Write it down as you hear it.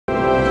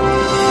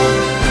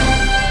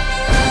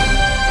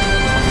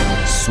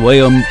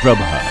Swayam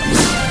Prabha.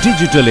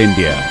 Digital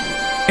India.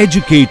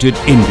 Educated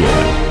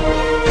India.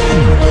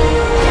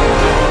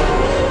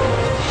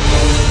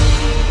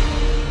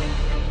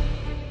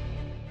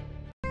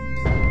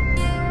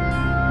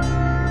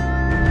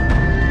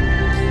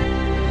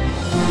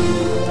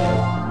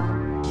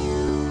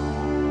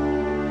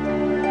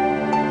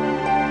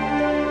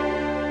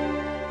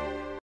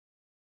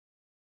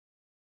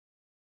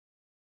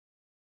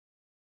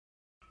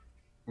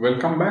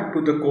 Welcome back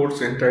to the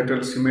course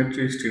entitled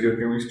Symmetry,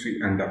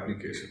 Stereochemistry and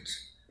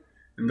Applications.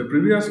 In the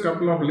previous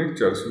couple of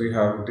lectures, we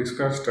have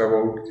discussed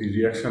about the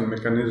reaction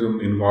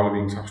mechanism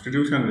involving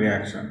substitution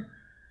reaction,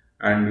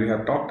 and we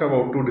have talked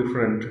about two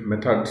different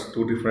methods,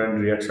 two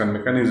different reaction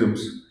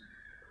mechanisms,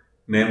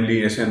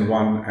 namely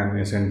SN1 and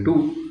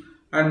SN2,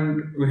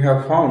 and we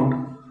have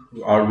found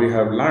or we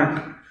have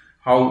learnt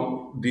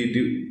how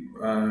the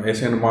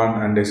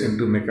SN1 and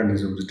SN2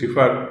 mechanisms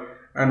differ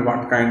and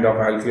what kind of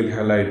alkyl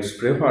halides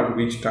prefer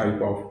which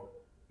type of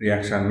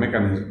reaction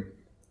mechanism.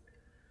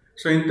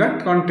 So in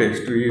that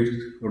context,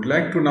 we would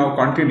like to now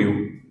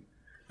continue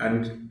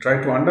and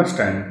try to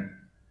understand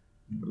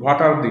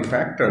what are the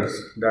factors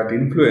that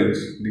influence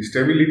the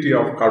stability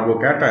of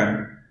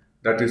carbocation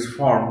that is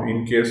formed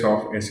in case of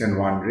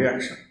SN1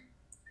 reaction.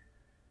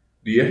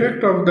 The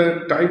effect of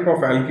the type of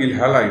alkyl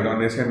halide on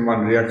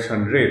SN1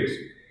 reaction rates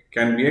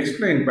can be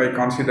explained by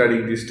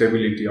considering the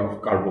stability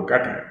of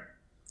carbocation.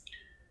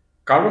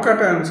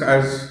 Carbocations,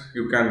 as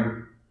you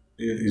can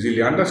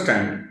easily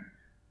understand,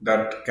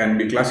 that can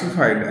be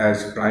classified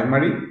as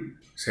primary,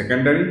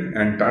 secondary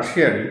and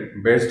tertiary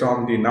based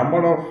on the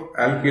number of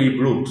alkyl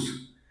groups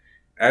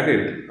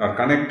added or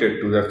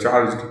connected to the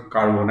charged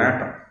carbon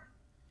atom.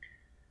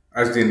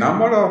 As the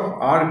number of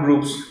R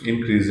groups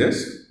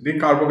increases, the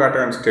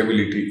carbocation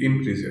stability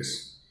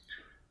increases.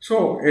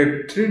 So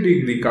a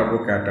 3-degree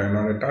carbocation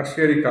or a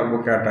tertiary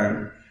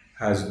carbocation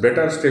has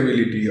better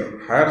stability or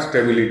higher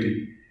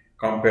stability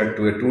compared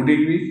to a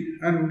 2-degree,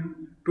 and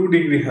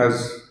 2-degree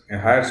has a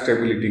higher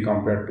stability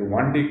compared to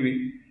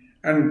 1-degree,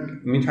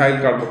 and methyl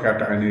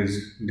carbocation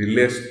is the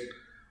least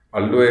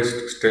or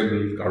lowest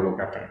stable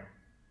carbocation.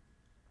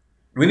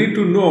 We need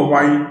to know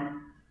why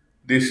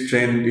this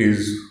trend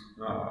is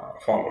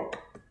followed.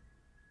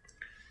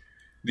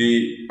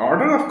 The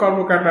order of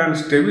carbocation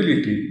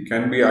stability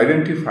can be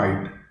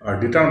identified or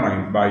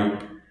determined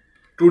by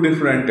two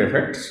different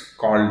effects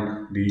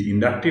called the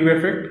inductive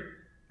effect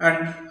and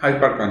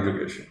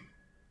hyperconjugation.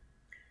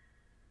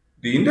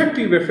 The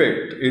inductive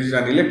effect is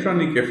an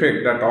electronic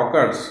effect that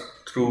occurs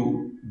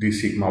through the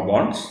sigma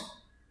bonds.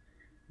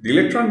 The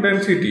electron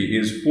density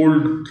is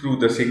pulled through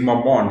the sigma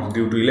bonds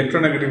due to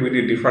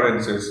electronegativity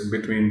differences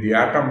between the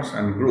atoms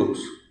and groups.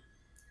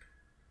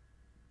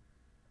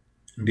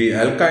 The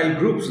alkyl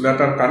groups that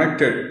are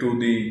connected to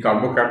the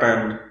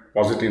carbocation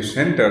positive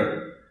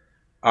center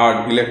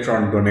are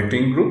electron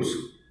donating groups.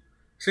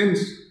 Since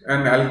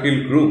an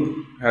alkyl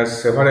group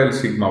has several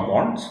sigma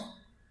bonds,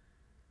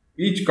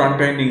 each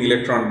containing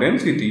electron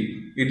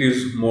density, it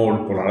is more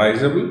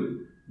polarizable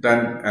than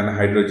an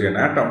hydrogen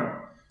atom,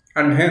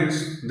 and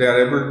hence they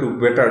are able to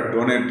better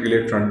donate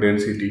electron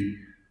density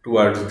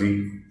towards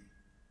the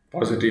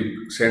positive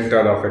center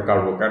of a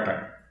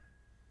carbocation.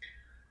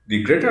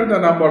 The greater the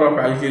number of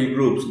alkyl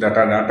groups that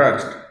are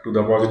attached to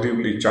the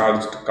positively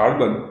charged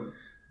carbon,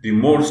 the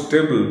more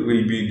stable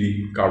will be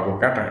the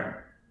carbocation.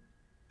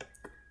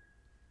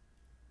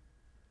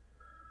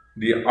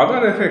 The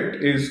other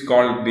effect is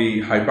called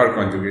the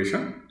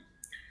hyperconjugation.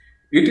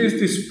 It is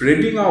the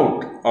spreading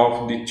out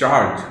of the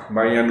charge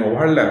by an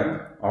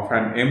overlap of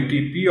an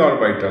empty p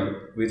orbital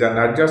with an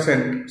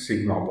adjacent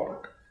sigma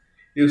bond.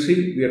 You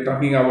see, we are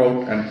talking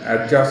about an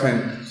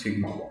adjacent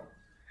sigma bond.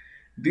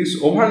 This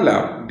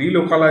overlap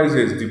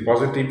delocalizes the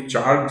positive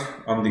charge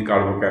on the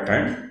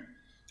carbocation,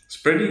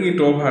 spreading it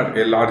over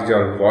a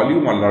larger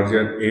volume or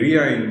larger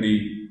area in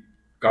the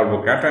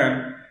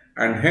carbocation,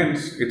 and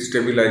hence it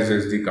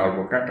stabilizes the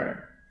carbocation.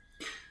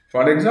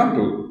 For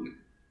example,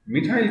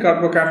 methyl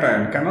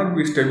carbocation cannot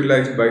be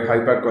stabilized by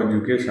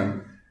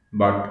hyperconjugation,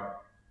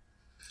 but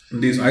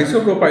this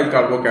isopropyl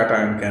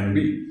carbocation can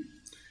be.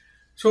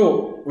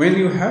 So when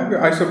you have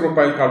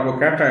isopropyl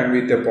carbocation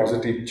with a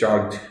positive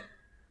charge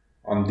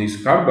on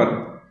this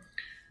carbon,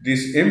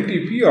 this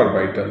empty p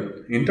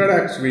orbital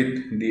interacts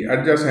with the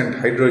adjacent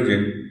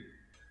hydrogen.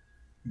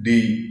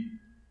 The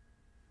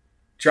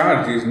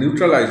charge is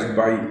neutralized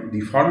by the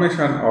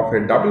formation of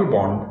a double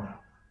bond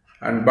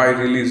and by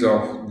release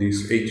of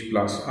this H+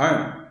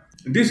 ion.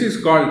 This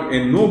is called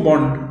a no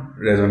bond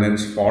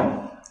resonance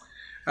form,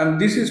 and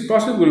this is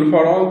possible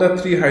for all the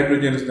 3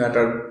 hydrogens that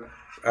are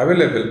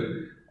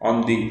available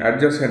on the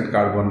adjacent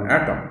carbon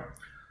atom.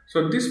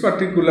 So this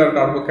particular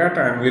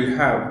carbocation will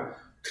have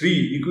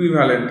 3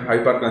 equivalent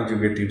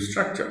hyperconjugative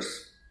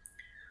structures.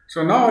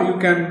 So now you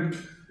can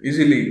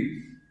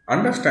easily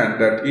understand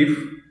that if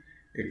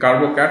a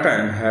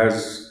carbocation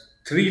has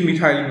 3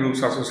 methyl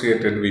groups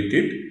associated with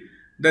it,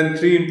 then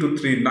 3 into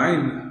 3,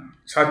 9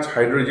 such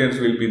hydrogens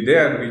will be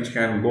there which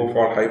can go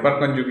for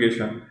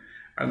hyperconjugation,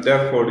 and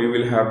therefore you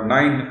will have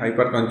 9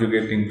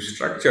 hyperconjugating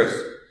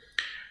structures.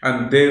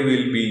 and they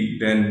will be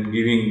then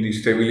giving the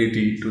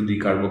stability to the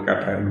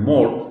carbocation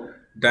more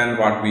than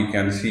what we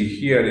can see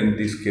here in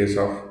this case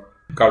of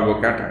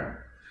carbocation.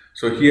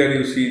 So here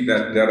you see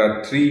that there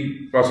are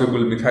 3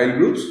 possible methyl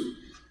groups.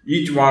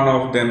 Each one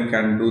of them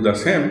can do the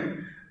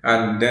same,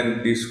 and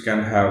then this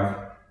can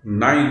have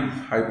 9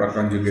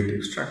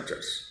 hyperconjugative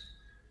structures.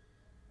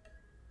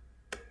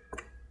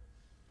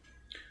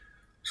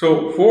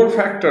 So 4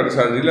 factors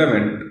are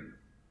relevant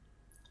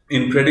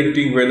in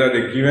predicting whether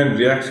a given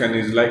reaction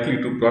is likely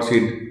to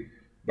proceed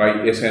by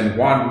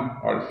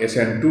SN1 or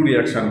SN2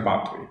 reaction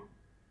pathway.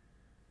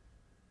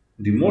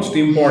 The most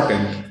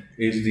important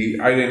is the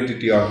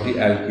identity of the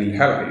alkyl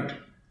halide.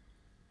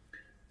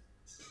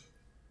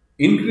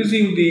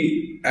 Increasing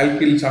the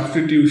alkyl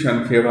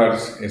substitution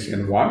favors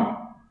SN1,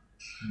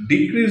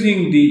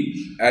 decreasing the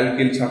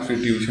alkyl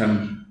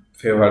substitution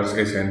favors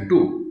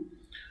SN2.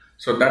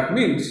 So that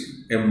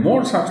means a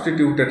more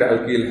substituted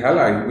alkyl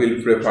halide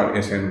will prefer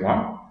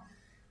SN1,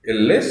 a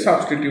less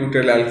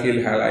substituted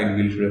alkyl halide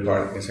will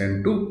prefer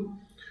SN2,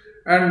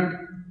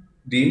 and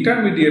the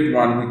intermediate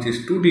one, which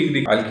is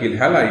 2-degree alkyl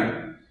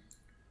halide,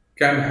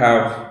 can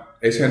have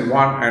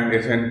SN1 and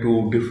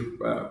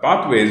SN2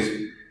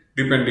 pathways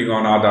depending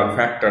on other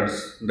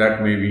factors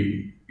that may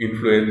be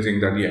influencing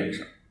the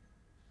reaction.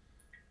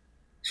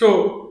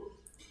 So,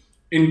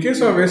 in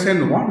case of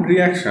SN1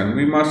 reaction,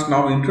 we must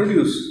now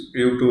introduce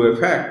you to a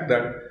fact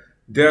that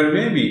there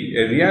may be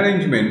a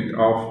rearrangement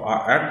of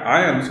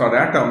ions or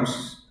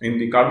atoms in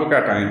the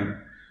carbocation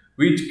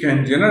which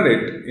can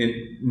generate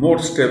a more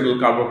stable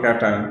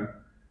carbocation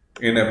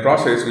in a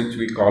process which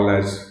we call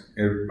as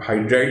a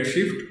hydride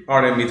shift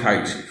or a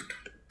methyl shift.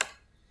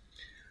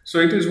 So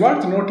it is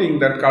worth noting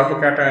that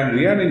carbocation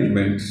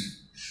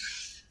rearrangements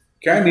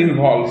can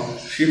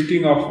involve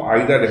shifting of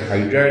either a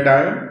hydride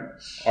ion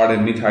or a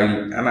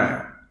methyl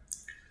anion.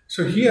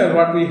 So here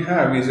what we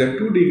have is a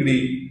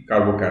 2-degree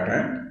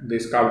carbocation.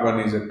 This carbon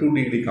is a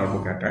 2-degree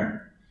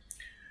carbocation.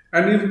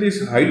 And if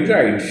this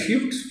hydride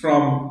shifts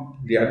from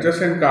the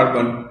adjacent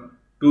carbon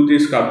to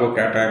this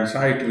carbocation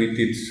site with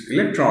its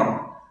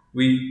electron,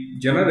 we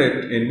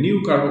generate a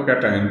new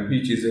carbocation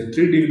which is a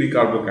 3-degree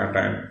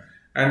carbocation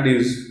and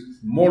is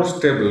more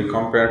stable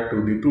compared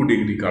to the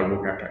 2-degree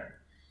carbocation.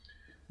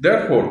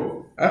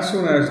 Therefore, as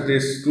soon as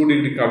this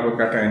 2-degree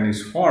carbocation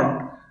is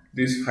formed,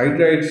 this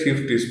hydride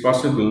shift is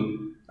possible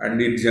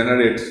and it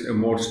generates a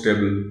more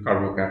stable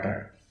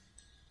carbocation.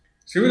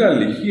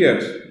 Similarly, here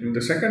in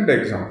the second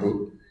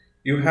example,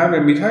 you have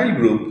a methyl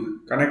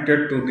group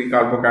connected to the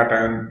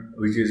carbocation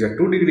which is a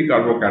 2-degree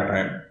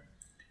carbocation,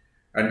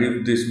 and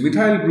if this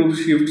methyl group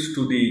shifts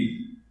to the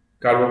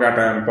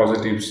carbocation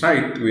positive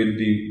site with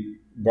the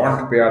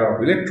bond pair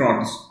of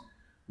electrons,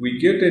 we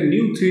get a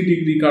new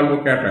 3-degree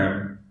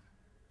carbocation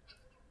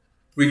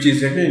which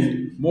is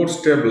again more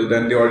stable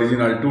than the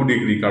original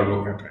 2-degree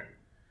carbocation.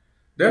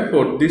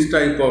 Therefore, this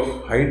type of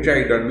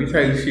hydride or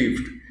methyl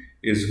shift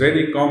is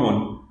very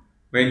common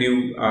when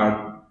you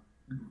are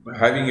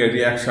having a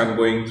reaction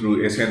going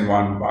through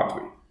SN1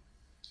 pathway.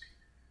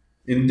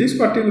 In this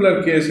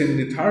particular case, in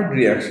the third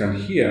reaction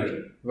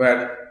here,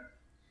 where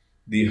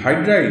the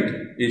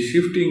hydride is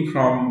shifting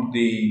from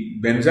the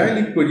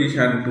benzylic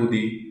position to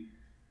the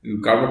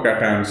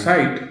carbocation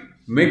site,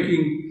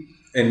 making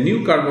a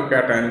new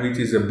carbocation which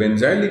is a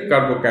benzylic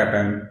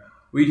carbocation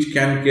which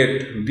can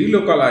get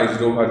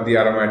delocalized over the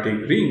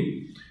aromatic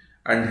ring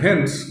and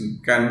hence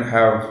can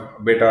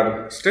have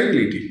better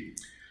stability.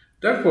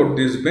 Therefore,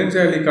 this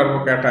benzylic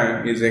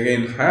carbocation is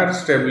again higher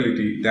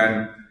stability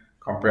than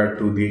compared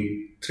to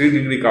the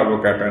 3-degree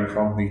carbocation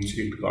from which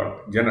it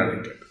got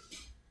generated.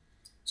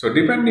 So,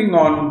 depending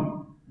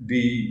on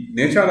the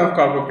nature of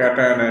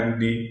carbocation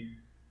and the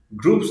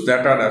groups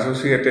that are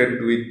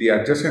associated with the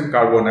adjacent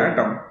carbon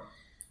atom,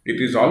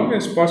 it is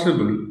always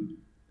possible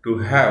to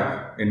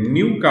have a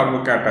new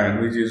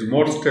carbocation which is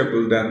more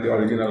stable than the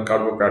original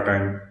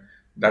carbocation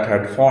that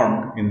had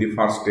formed in the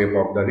first step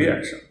of the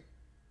reaction.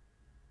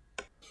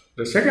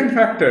 The second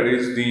factor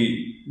is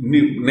the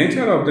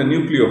nature of the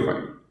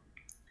nucleophile.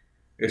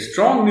 A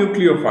strong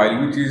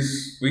nucleophile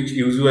which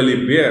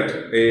usually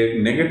bear a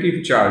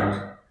negative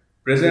charge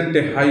present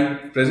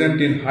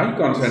in high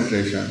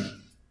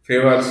concentration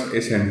favors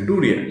SN2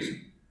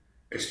 reaction.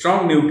 A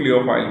strong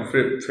nucleophile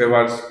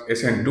favors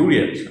SN2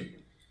 reaction.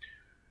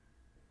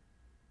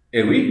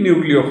 A weak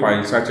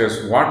nucleophile such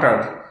as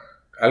water,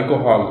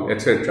 alcohol,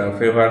 etc.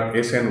 favor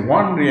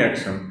SN1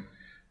 reaction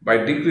by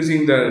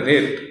decreasing the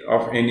rate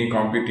of any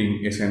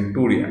competing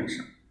SN2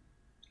 reaction.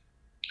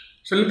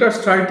 So let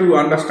us try to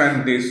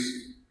understand this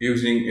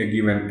using a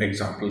given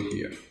example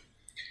here.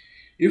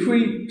 If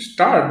we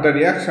start the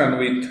reaction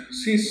with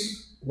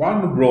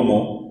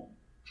cis-1-bromo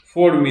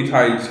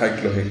 4-methyl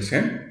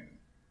cyclohexane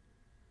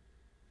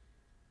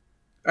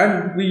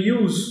and we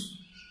use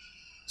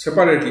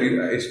separately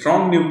a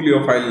strong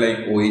nucleophile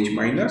like OH-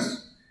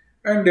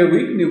 and a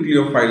weak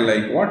nucleophile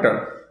like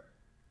water,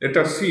 let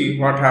us see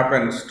what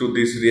happens to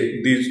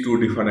these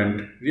two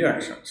different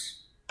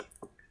reactions.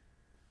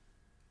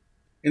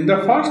 In the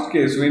first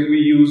case, when we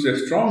use a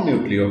strong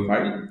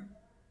nucleophile,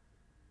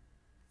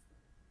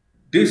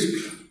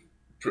 This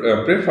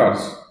prefers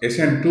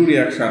SN2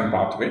 reaction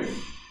pathway,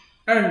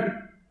 and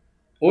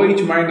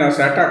OH minus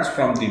attacks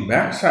from the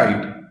back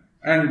side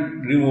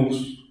and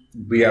removes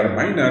Br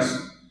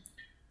minus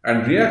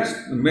and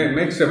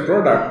makes a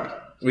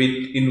product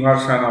with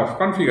inversion of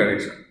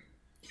configuration.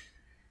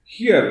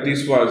 Here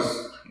this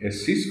was a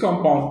cis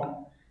compound,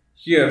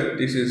 here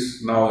this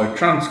is now a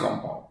trans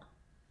compound.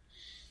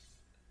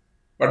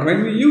 But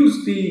when we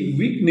use the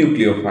weak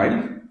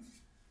nucleophile,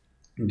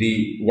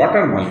 the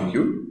water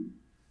molecule,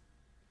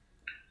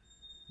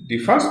 the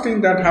first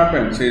thing that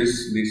happens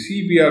is the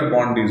CBr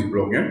bond is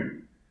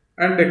broken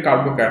and a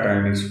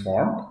carbocation is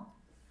formed,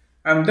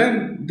 and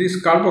then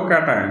this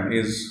carbocation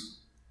is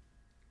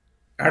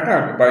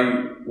attacked by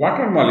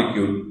water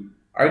molecule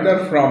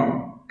either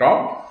from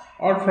top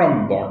or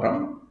from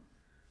bottom.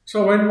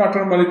 So when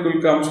water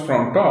molecule comes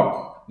from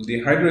top,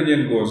 the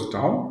hydrogen goes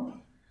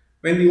down.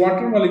 When the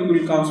water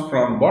molecule comes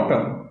from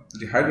bottom,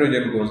 the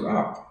hydrogen goes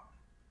up.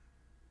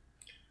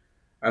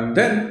 And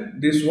then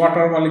this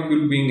water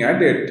molecule being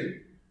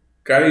added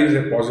carries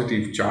a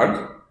positive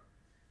charge.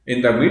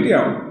 In the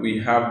medium, we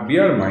have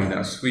Br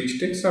minus, which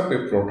takes up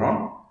a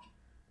proton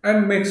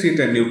and makes it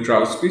a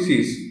neutral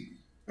species.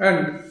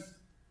 And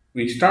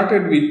we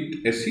started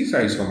with a cis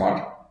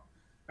isomer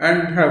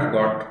and have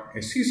got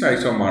a cis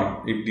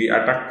isomer if the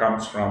attack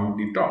comes from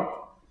the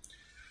top.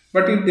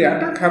 But if the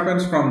attack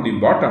happens from the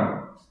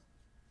bottom,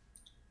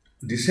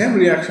 the same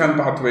reaction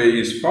pathway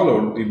is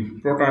followed, the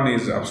proton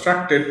is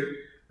abstracted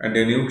and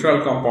a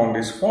neutral compound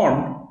is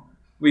formed,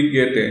 we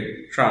get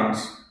a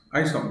trans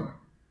isomer.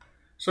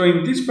 So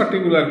in this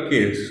particular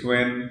case,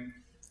 when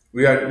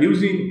we are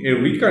using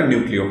a weaker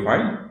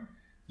nucleophile,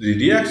 the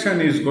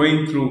reaction is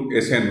going through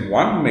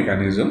SN1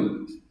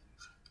 mechanism,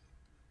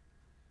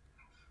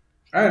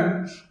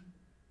 and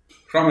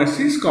from a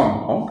cis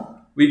compound,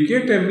 we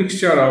get a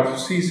mixture of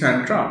cis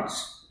and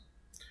trans.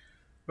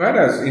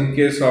 Whereas in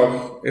case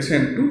of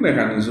SN2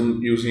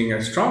 mechanism using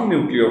a strong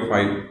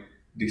nucleophile,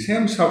 the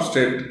same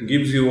substrate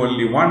gives you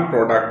only one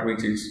product,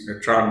 which is a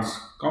trans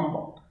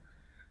compound.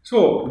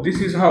 So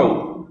this is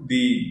how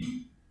the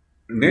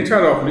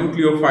nature of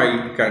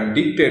nucleophile can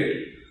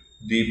dictate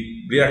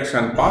the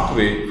reaction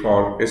pathway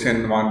for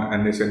SN1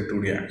 and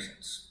SN2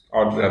 reactions,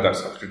 or rather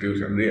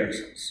substitution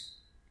reactions.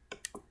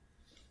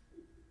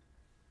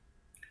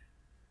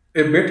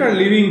 A better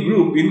leaving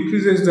group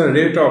increases the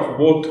rate of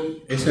both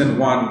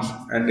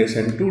SN1 and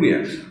SN2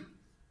 reaction.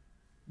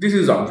 This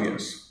is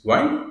obvious.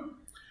 Why?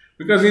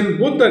 Because in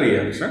both the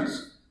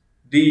reactions,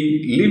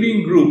 the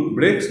leaving group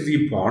breaks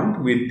the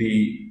bond with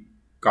the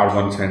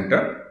carbon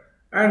center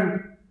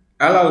and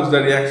allows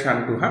the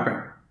reaction to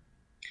happen.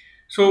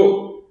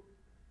 So,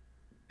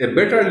 a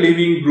better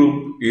leaving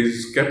group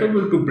is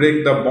capable to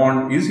break the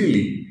bond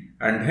easily,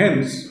 and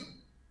hence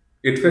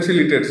it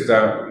facilitates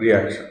the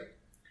reaction.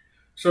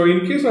 So,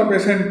 in case of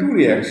SN2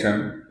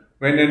 reaction,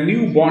 when a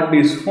new bond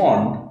is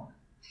formed,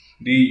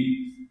 the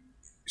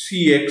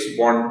CX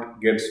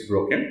bond gets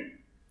broken.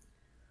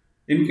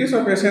 In case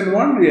of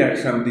SN1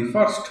 reaction, the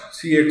first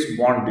CX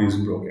bond is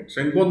broken.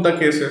 So in both the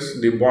cases,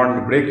 the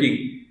bond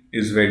breaking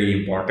is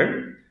very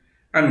important,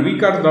 and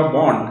weaker the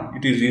bond,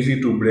 it is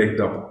easy to break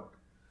the bond.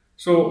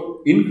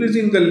 So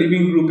increasing the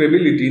leaving group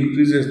ability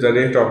increases the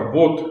rate of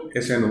both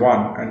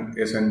SN1 and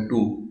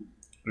SN2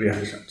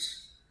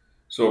 reactions.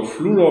 So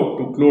fluoro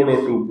to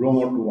chloro to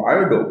bromo to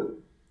iodo,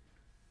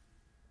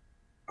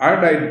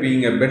 iodide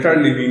being a better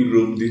leaving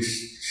group,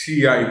 this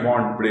CI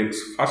bond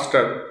breaks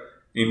faster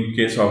in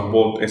case of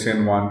both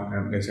SN1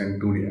 and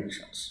SN2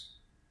 reactions.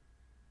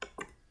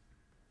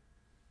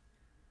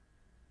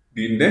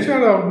 The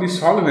nature of the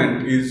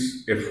solvent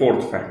is a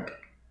fourth factor.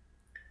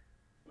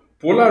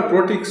 Polar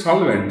protic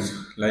solvents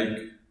like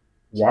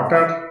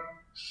water,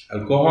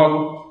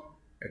 alcohol,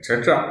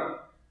 etc.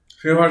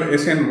 favor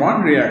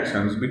SN1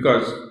 reactions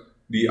because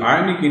the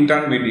ionic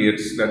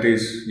intermediates, that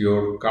is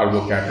your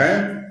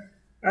carbocation,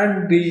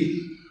 and the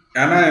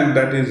anion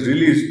that is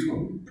released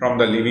from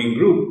the leaving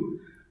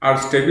group are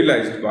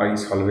stabilized by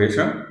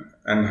solvation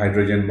and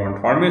hydrogen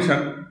bond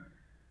formation,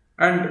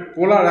 and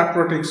polar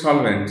aprotic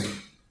solvents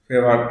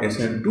favor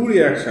SN2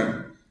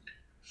 reaction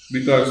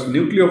because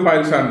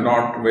nucleophiles are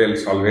not well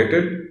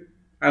solvated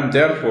and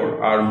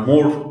therefore are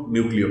more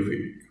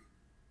nucleophilic.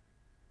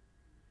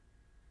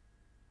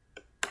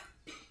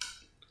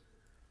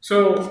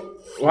 So,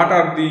 what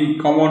are the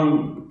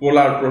common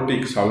polar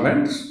protic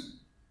solvents?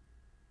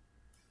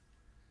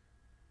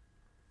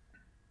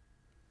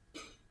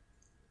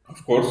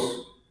 Of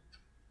course,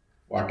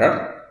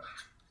 water,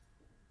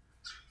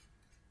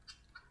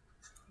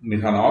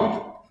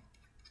 methanol,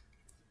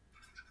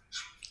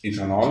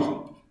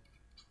 ethanol,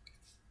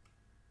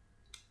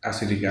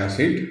 acetic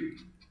acid,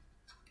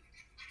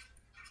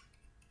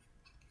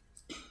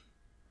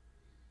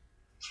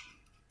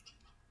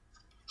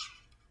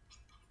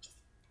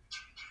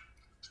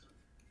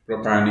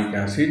 propionic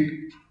acid,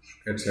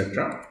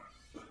 etc.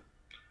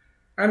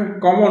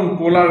 And common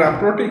polar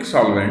aprotic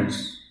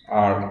solvents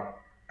are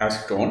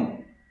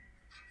acetone,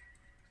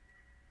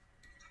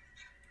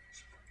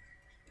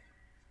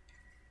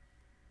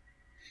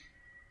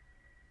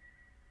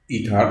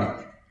 ether,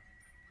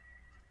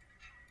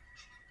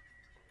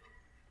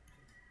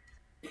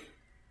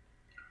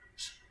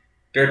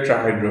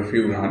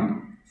 tetrahydrofuran,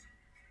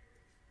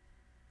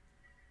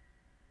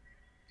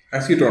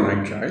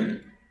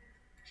 acetonitrile,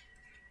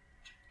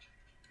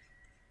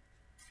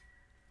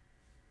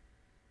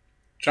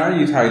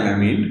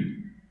 triethylamine,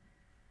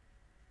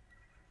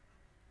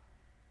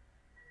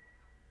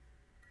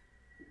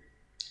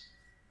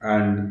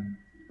 and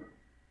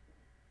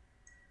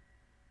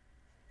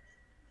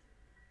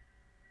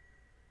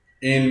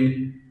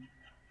N-methyl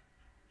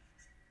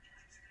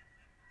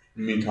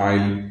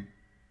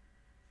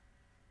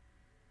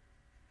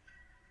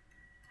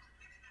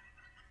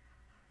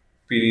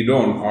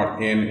pyridone or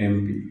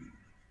NMP.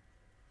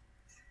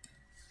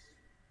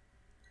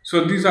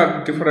 So these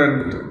are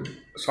different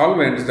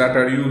solvents that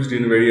are used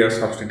in various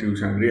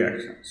substitution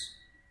reactions.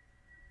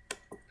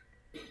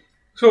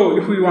 So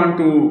if we want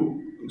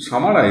to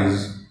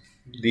summarize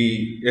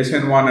the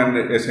SN1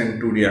 and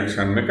SN2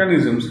 reaction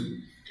mechanisms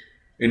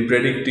in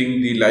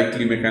predicting the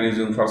likely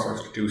mechanism for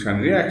substitution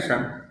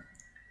reaction,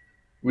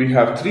 we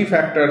have three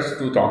factors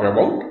to talk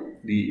about: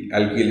 the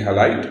alkyl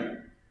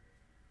halide,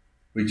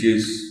 which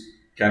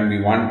can be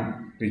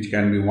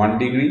 1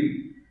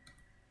 degree,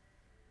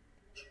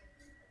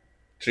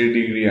 3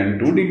 degree and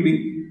 2 degree.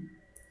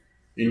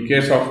 In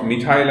case of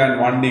methyl and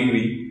 1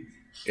 degree,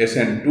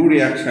 SN2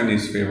 reaction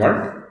is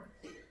favored.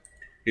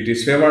 It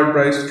is favored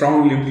by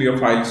strong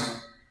nucleophiles,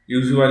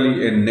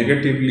 usually a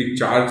negatively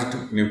charged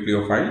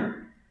nucleophile,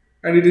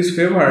 and it is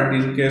favored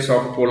in case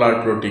of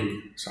polar protic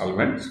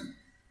solvents.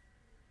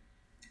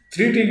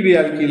 3 degree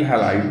alkyl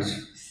halides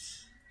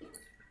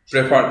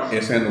prefer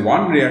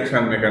SN1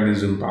 reaction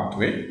mechanism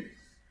pathway,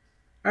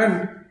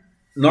 and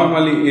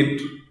normally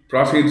it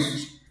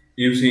proceeds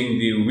using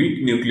the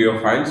weak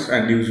nucleophiles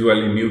and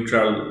usually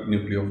neutral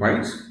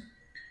nucleophiles,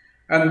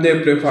 and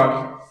they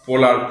prefer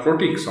polar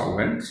protic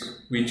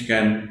solvents which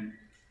can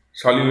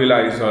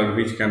solubilize or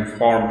which can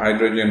form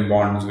hydrogen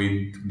bonds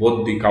with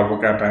both the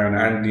carbocation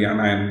and the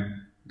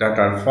anion that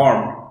are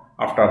formed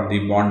after the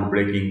bond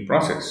breaking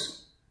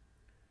process.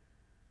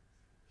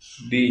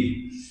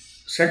 The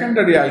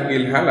secondary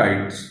alkyl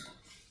halides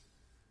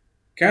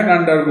can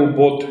undergo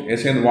both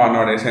SN1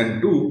 or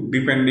SN2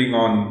 depending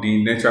on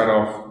the nature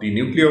of the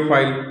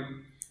nucleophile,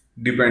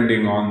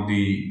 depending on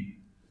the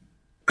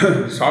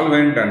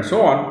solvent and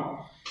so on.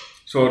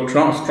 So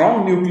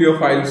strong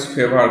nucleophiles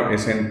favor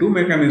SN2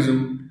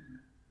 mechanism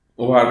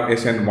over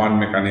SN1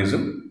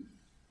 mechanism.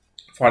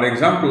 For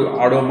example,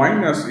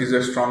 RO- is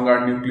a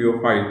stronger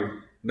nucleophile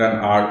than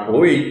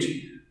ROH,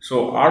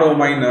 so RO-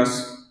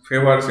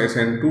 favors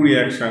SN2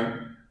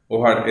 reaction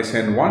over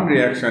SN1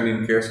 reaction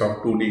in case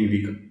of 2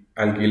 degree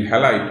alkyl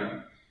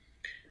halide.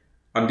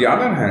 On the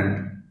other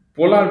hand,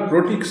 polar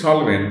protic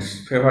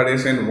solvents favor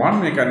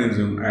SN1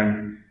 mechanism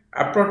and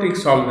aprotic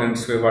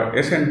solvents favor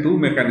SN2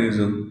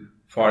 mechanism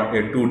for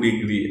a 2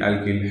 degree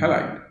alkyl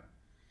halide.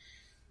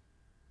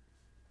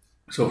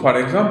 So for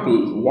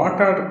example,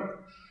 water,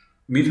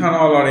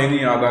 methanol or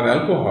any other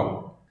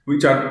alcohol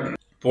which are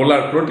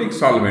polar protic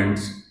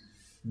solvents,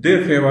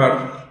 they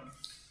favor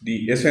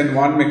the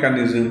SN1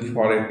 mechanism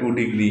for a 2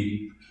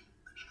 degree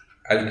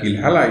alkyl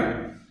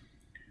halide,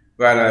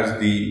 whereas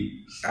the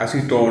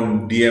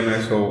acetone,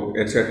 DMSO,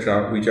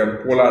 etc., which are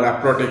polar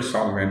aprotic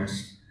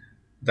solvents,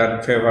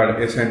 that favor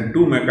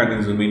SN2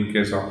 mechanism in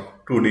case of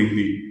 2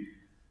 degree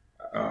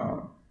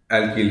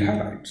alkyl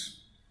halides.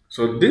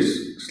 So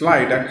this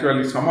slide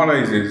actually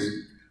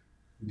summarizes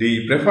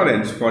the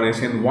preference for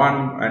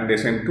SN1 and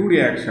SN2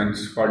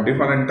 reactions for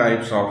different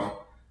types of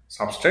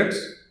substrates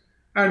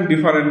and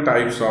different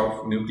types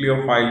of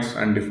nucleophiles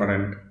and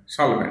different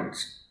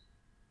solvents.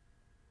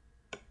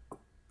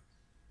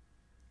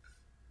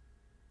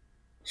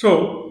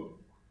 So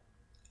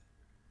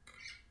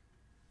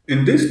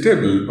in this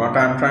table, what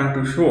I am trying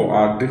to show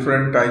are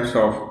different types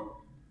of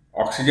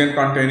oxygen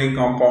containing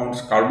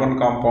compounds, carbon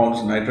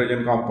compounds,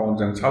 nitrogen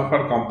compounds and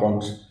sulfur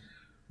compounds,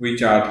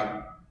 which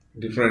are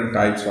different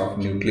types of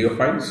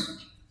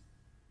nucleophiles.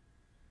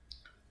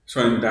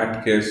 So in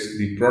that case,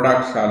 the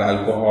products are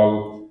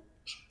alcohol,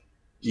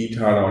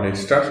 ether or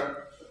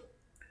ester.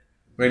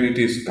 When it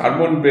is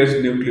carbon based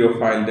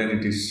nucleophile, then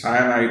it is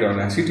cyanide or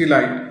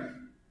acetylide.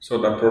 So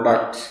the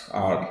products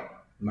are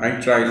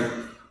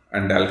nitrile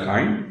and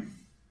alkyne.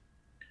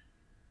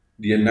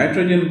 The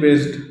nitrogen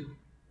based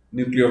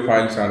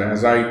nucleophiles are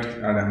azide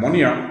and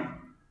ammonia.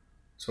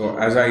 So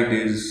azide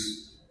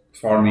is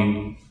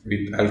forming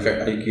with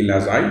alkyl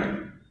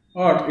azide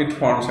or it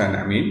forms an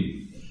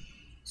amine.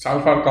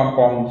 Sulfur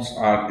compounds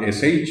are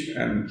SH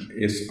and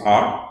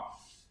SR.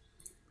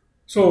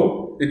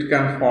 So it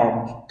can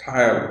form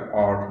thiol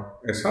or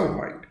a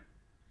sulfide.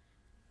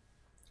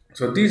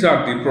 So these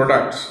are the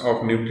products of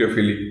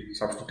nucleophilic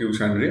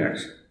substitution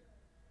reaction.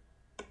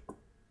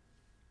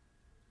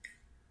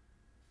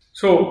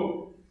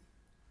 So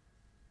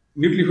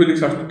nucleophilic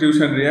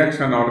substitution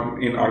reaction or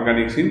in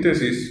organic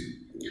synthesis,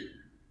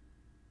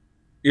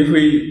 if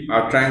we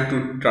are trying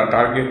to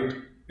target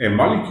a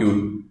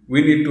molecule,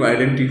 we need to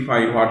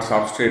identify what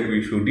substrate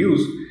we should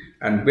use,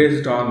 and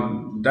based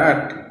on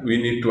that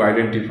we need to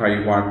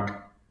identify what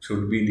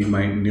should be the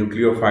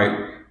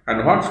nucleophile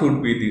and what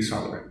should be the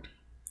solvent.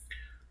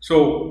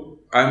 So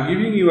I am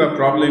giving you a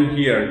problem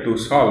here to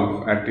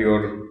solve at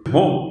your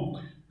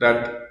home,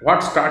 that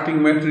what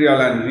starting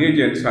material and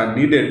reagents are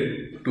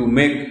needed to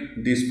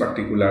make this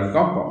particular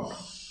compound.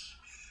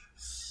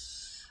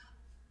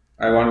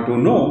 I want to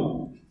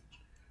know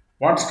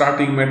what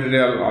starting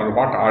material or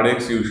what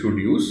RX you should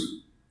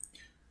use,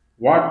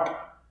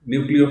 what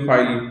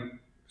nucleophile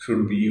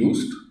should be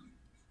used,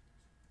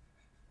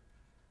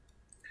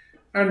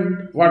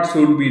 and what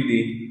should be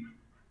the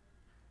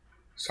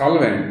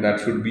solvent that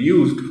should be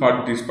used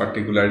for this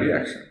particular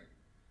reaction.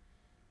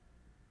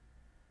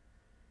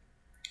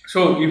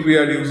 So if we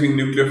are using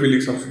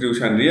nucleophilic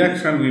substitution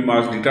reaction, we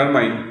must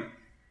determine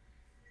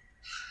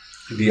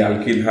the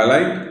alkyl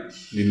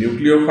halide, the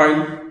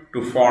nucleophile,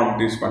 to form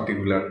this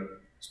particular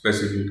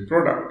specific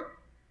product.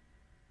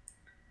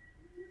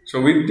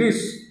 So with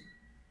this,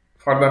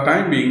 for the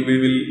time being, we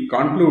will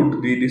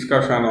conclude the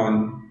discussion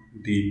on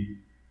the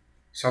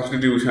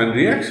substitution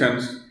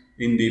reactions.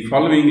 In the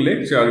following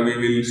lecture, we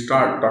will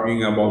start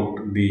talking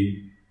about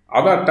the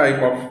other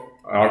type of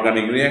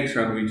organic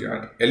reaction, which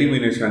are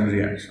elimination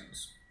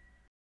reactions.